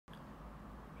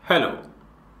Hello,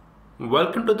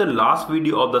 welcome to the last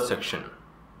video of the section,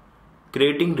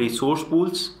 Creating Resource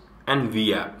Pools and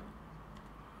vApp.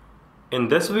 In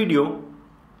this video,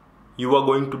 you are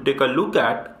going to take a look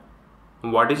at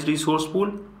what is resource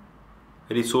pool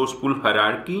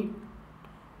hierarchy,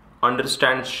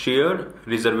 understand shared,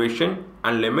 reservation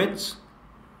and limits,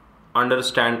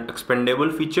 understand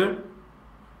expandable feature,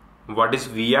 what is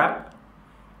vApp,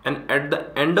 and at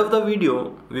the end of the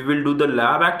video, we will do the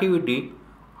lab activity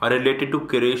related to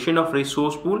creation of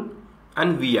resource pool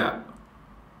and vApp.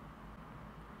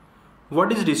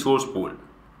 What is resource pool?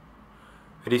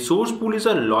 Resource pool is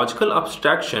a logical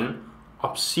abstraction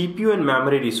of CPU and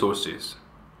memory resources.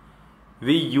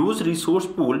 We use resource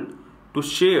pool to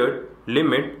share,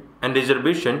 limit and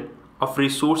reservation of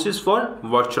resources for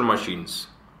virtual machines.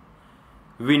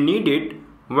 We need it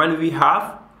when we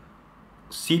have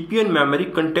CPU and memory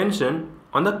contention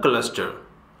on the cluster,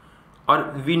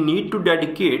 or we need to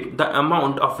dedicate the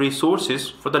amount of resources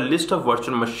for the list of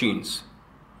virtual machines.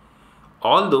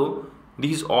 Although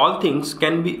these all things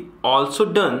can be also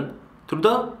done through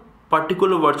the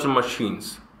particular virtual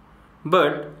machines,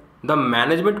 but the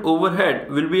management overhead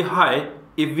will be high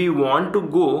if we want to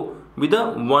go with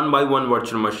a one-by-one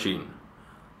virtual machine.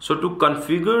 So to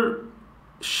configure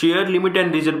share, limit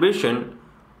and reservation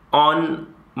on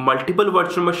multiple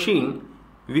virtual machine,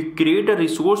 we create a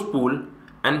resource pool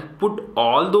and put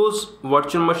all those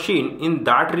virtual machine in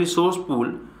that resource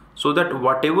pool, so that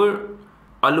whatever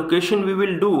allocation we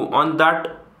will do on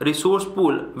that resource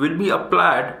pool will be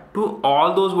applied to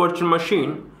all those virtual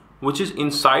machine which is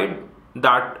inside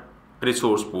that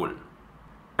resource pool.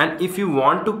 And if you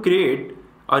want to create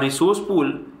a resource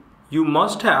pool, you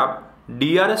must have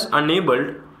DRS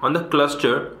enabled on the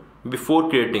cluster before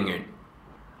creating it.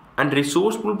 And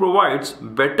resource pool provides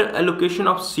better allocation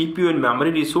of CPU and memory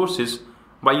resources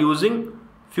by using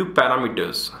few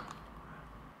parameters.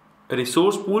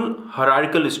 Resource pool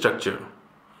hierarchical structure.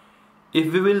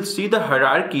 If we will see the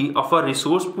hierarchy of a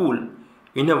resource pool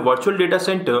in a virtual data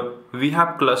center, we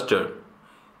have cluster,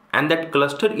 and that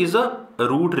cluster is a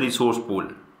root resource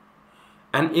pool.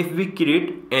 And if we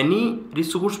create any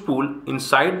resource pool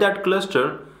inside that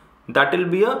cluster, that will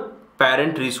be a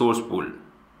parent resource pool.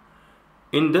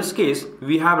 In this case,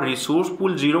 we have resource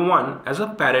pool 01 as a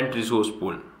parent resource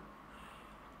pool.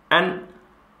 And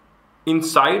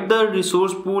inside the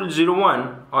resource pool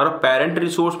 01 or a parent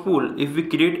resource pool, if we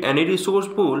create any resource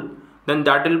pool, then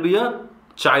that will be a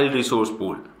child resource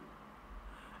pool.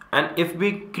 And if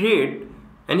we create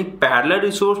any parallel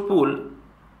resource pool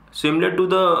similar to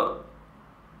the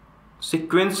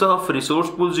sequence of resource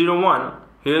pool 01,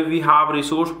 here we have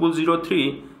resource pool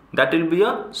 03, that will be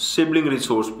a sibling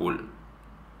resource pool.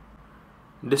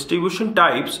 Distribution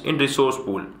types in resource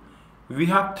pool. We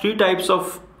have three types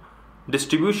of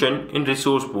distribution in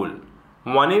resource pool.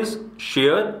 One is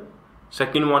share,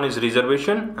 second one is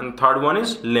reservation, and third one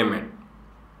is limit.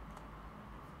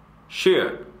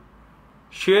 Share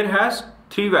has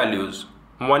three values.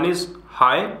 One is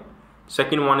high,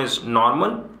 second one is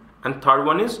normal, and third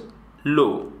one is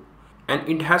low. And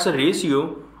it has a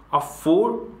ratio of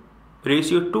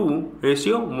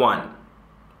 4:2:1.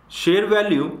 Share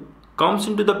value comes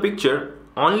into the picture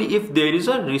only if there is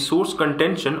a resource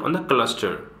contention on the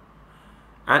cluster.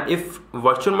 And if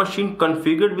virtual machine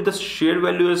configured with the share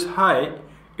value is high,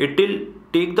 it will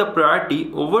take the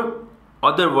priority over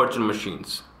other virtual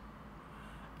machines.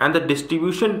 And the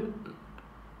distribution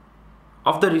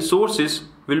of the resources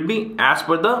will be as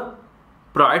per the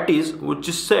priorities which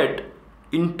is set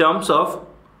in terms of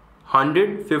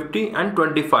 100, 50 and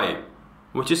 25,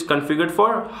 which is configured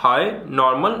for high,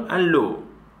 normal and low.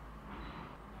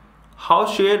 How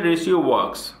share ratio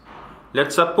works?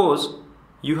 Let's suppose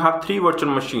you have three virtual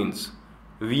machines,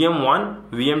 VM1,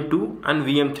 VM2 and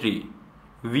VM3.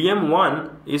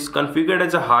 VM1 is configured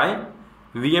as a high,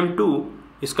 VM2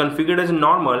 is configured as a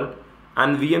normal,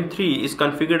 and VM3 is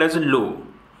configured as a low,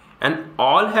 and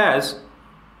all has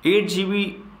 8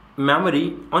 GB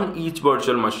memory on each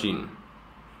virtual machine.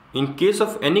 In case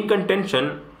of any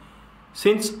contention,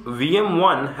 since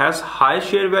VM1 has high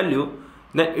share value,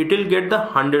 then it will get the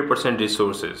 100%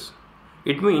 resources.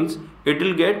 It means it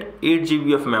will get 8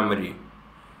 GB of memory.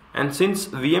 And since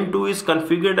VM2 is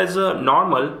configured as a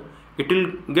normal, it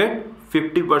will get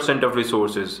 50% of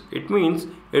resources. It means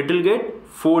it will get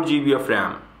 4 GB of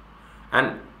RAM.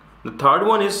 And the third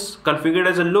one is configured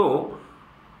as a low,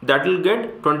 that will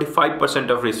get 25%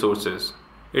 of resources.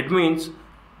 It means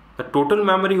the total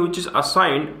memory which is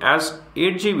assigned as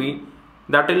 8 GB,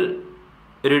 that will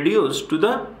reduce to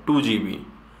the 2 GB.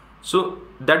 So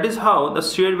that is how the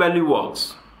shared value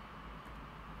works.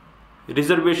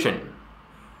 Reservation.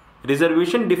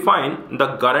 Reservation define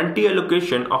the guarantee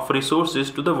allocation of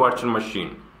resources to the virtual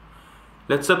machine.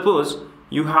 Let's suppose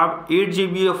you have 8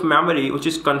 GB of memory which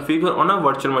is configured on a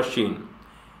virtual machine,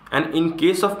 and in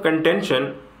case of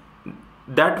contention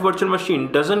that virtual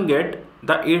machine doesn't get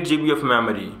the 8 GB of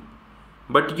memory,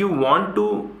 but you want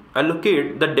to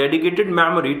allocate the dedicated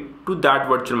memory to that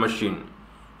virtual machine.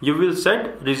 You will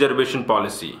set reservation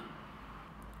policy.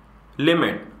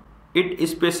 Limit. It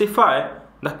specifies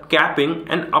the capping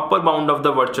and upper bound of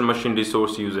the virtual machine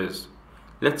resource uses.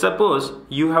 Let's suppose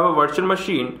you have a virtual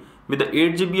machine with the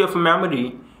 8 GB of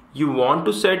memory. You want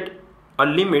to set a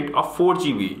limit of 4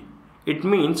 GB. It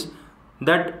means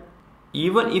that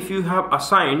even if you have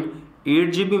assigned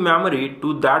 8 GB memory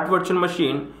to that virtual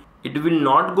machine, it will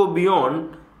not go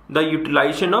beyond the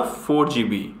utilization of 4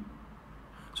 GB.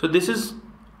 So this is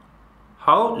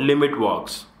how limit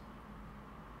works.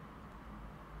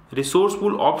 Resource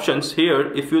pool options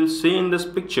here, if you will see in this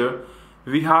picture,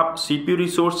 we have CPU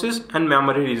resources and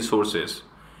memory resources.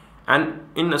 And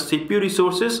in CPU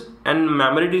resources and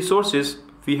memory resources,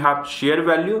 we have share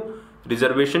value,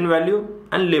 reservation value,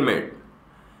 and limit.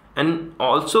 And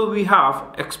also we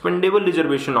have expandable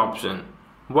reservation option.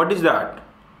 What is that?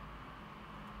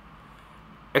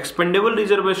 Expandable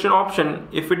reservation option,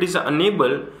 if it is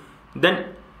enabled,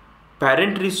 then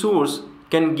parent resource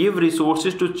can give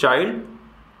resources to child,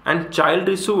 and child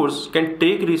resource can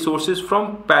take resources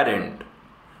from parent.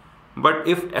 But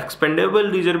if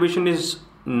expandable reservation is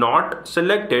not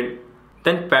selected,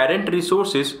 then parent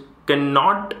resources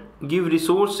cannot give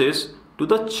resources to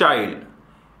the child,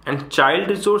 and child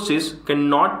resources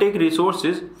cannot take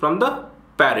resources from the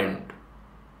parent.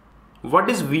 What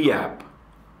is vApp?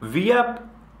 vApp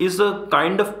is a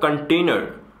kind of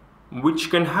container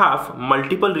which can have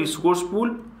multiple resource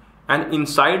pool, and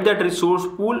inside that resource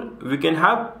pool we can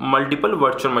have multiple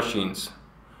virtual machines.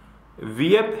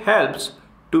 vApp helps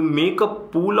to make a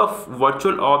pool of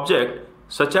virtual objects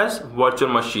such as virtual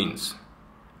machines,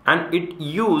 and it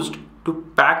used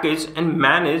to package and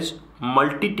manage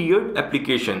multi-tiered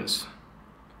applications.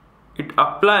 It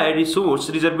applies resource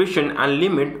reservation and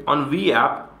limit on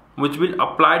vApp, which will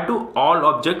apply to all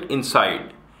objects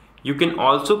inside. You can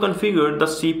also configure the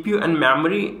CPU and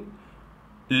memory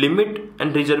limit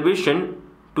and reservation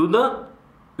to the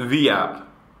vApp,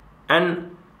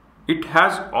 and it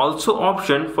has also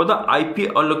option for the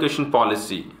IP allocation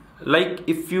policy. Like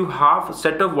if you have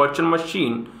set a virtual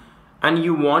machine and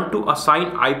you want to assign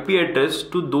IP address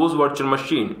to those virtual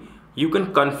machine, you can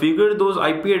configure those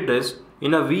IP address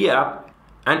in a vApp,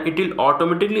 and it will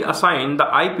automatically assign the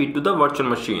IP to the virtual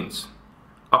machines.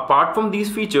 Apart from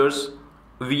these features,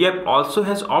 vApp also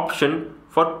has option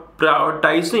for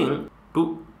prioritizing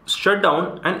to shut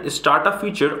down and start a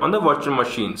feature on the virtual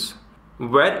machines,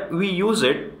 where we use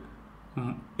it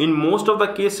in most of the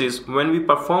cases when we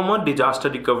perform a disaster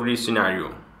recovery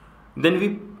scenario. Then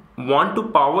we want to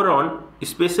power on a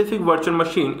specific virtual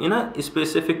machine in a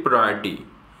specific priority.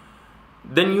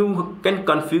 Then you can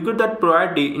configure that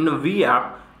priority in a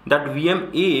vApp that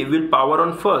VM A will power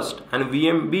on first and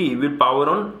VM B will power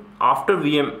on after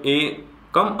VM A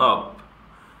come up.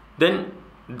 Then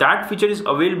that feature is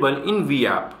available in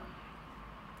vApp.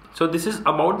 So this is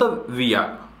about the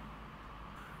vApp.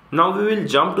 Now we will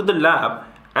jump to the lab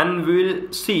and we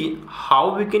will see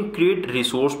how we can create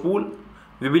resource pool.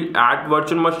 We will add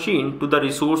virtual machine to the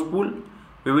resource pool.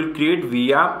 We will create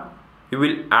vApp. We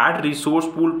will add resource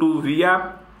pool to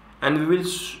vApp, and we will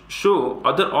show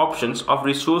other options of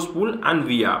resource pool and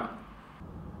vApp.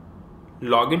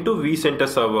 Log into vCenter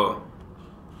server.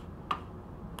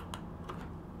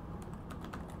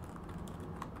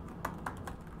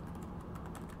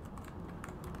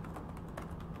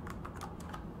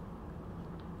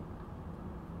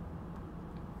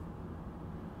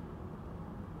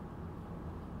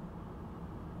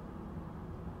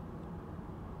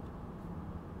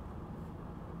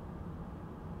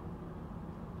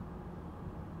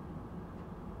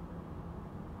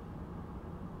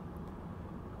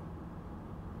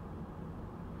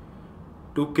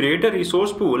 To create a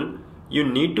resource pool, you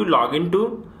need to log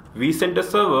into vCenter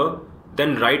server,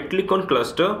 then right click on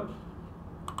cluster,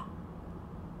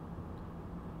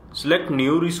 select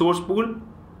new resource pool,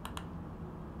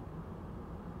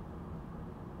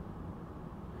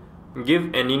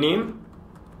 give any name.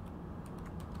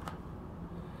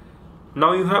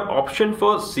 Now you have option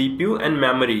for CPU and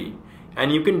memory,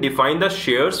 and you can define the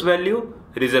shares value,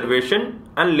 reservation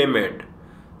and limit.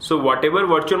 So whatever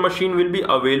virtual machine will be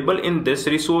available in this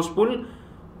resource pool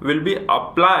will be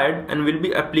applied and will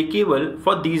be applicable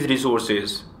for these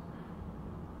resources.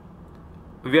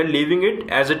 We are leaving it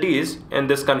as it is in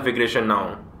this configuration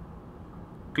now.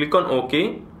 Click on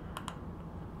OK.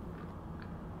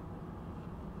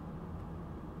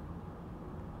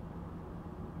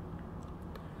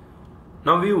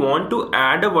 Now we want to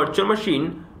add a virtual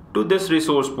machine to this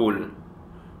resource pool.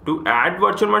 To add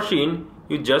virtual machine,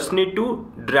 you just need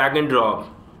to drag and drop.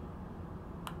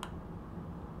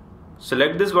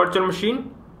 Select this virtual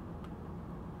machine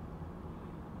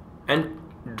and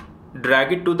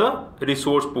drag it to the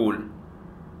resource pool.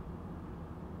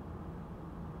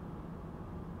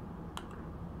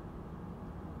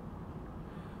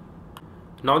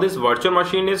 Now this virtual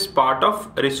machine is part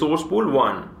of resource pool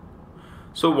 1.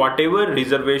 So whatever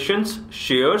reservations,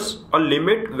 shares or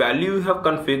limit value you have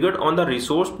configured on the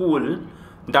resource pool,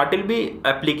 that will be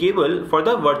applicable for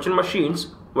the virtual machines,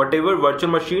 whatever virtual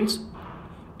machines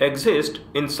exist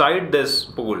inside this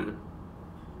pool.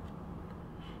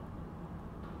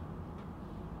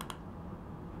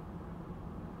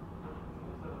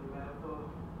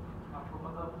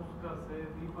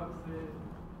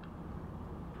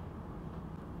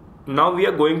 Now we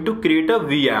are going to create a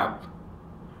vApp.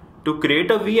 To create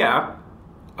a vApp,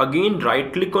 again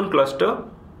right click on cluster,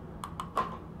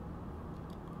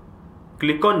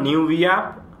 click on new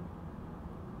vApp,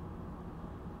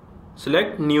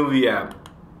 select new vApp,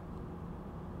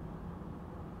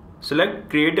 select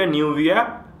create a new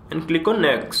vApp and click on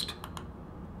next.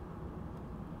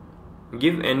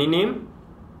 Give any name,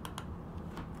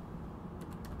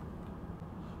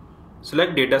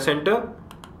 select data center,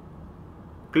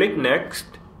 click next.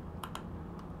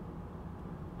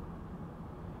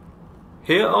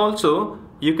 Here also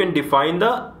you can define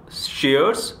the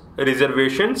shares,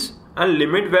 reservations and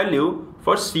limit value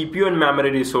for CPU and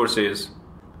memory resources.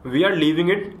 We are leaving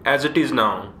it as it is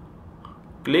now.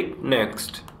 Click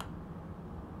next.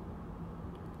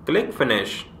 Click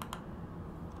finish.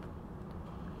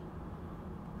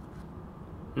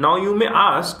 Now you may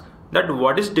ask that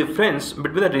what is difference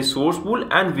between the resource pool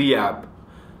and vApp.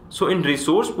 So in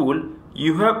resource pool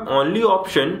you have only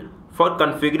option for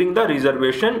configuring the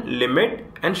reservation, limit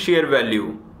and share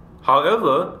value.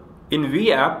 However, in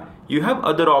vApp you have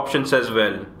other options as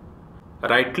well.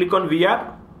 Right click on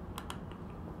vApp,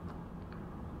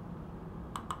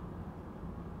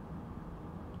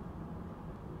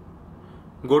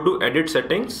 go to edit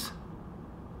settings,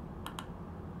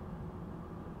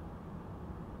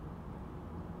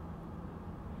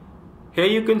 here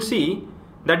you can see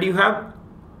that you have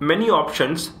many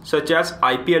options such as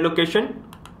IP allocation,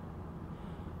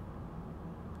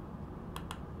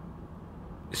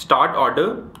 start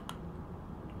order.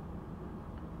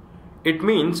 It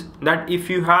means that if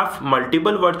you have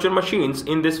multiple virtual machines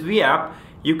in this vApp,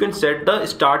 you can set the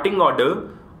starting order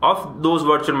of those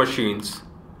virtual machines.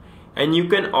 And you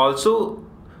can also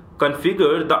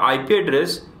configure the IP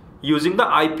address using the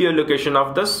IP allocation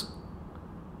of this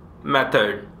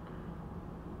method.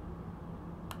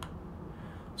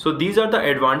 So these are the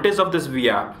advantages of this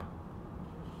vApp.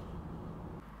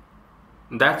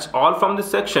 That's all from this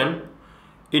section.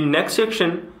 In next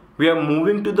section, we are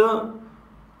moving to the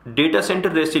data center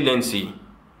resiliency,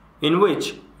 in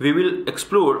which we will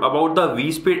explore about the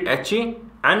vSpeed HA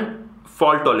and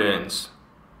fault tolerance.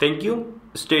 Thank you.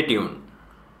 Stay tuned.